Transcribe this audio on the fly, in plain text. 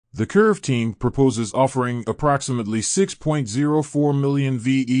The Curve team proposes offering approximately 6.04 million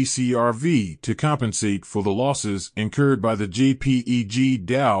VECRV to compensate for the losses incurred by the JPEG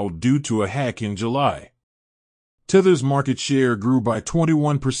DAO due to a hack in July. Tether's market share grew by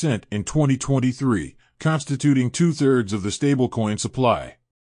 21% in 2023, constituting two-thirds of the stablecoin supply.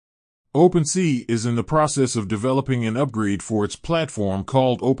 OpenSea is in the process of developing an upgrade for its platform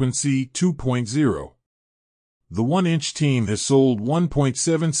called OpenSea 2.0. The 1inch team has sold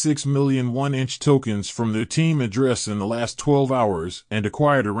 1.76 million 1inch tokens from their team address in the last 12 hours and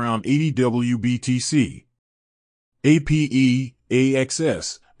acquired around 80 WBTC. APE,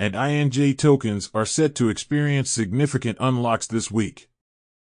 AXS, and INJ tokens are set to experience significant unlocks this week.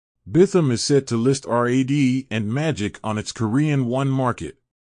 Bitham is set to list RAD and Magic on its Korean One market.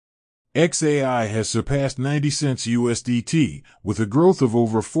 XAI has surpassed 90 cents USDT, with a growth of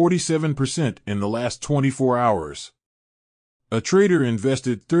over 47% in the last 24 hours. A trader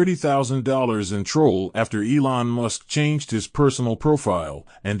invested $30,000 in Troll after Elon Musk changed his personal profile,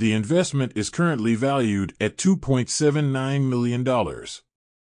 and the investment is currently valued at $2.79 million.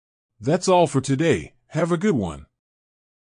 That's all for today. Have a good one.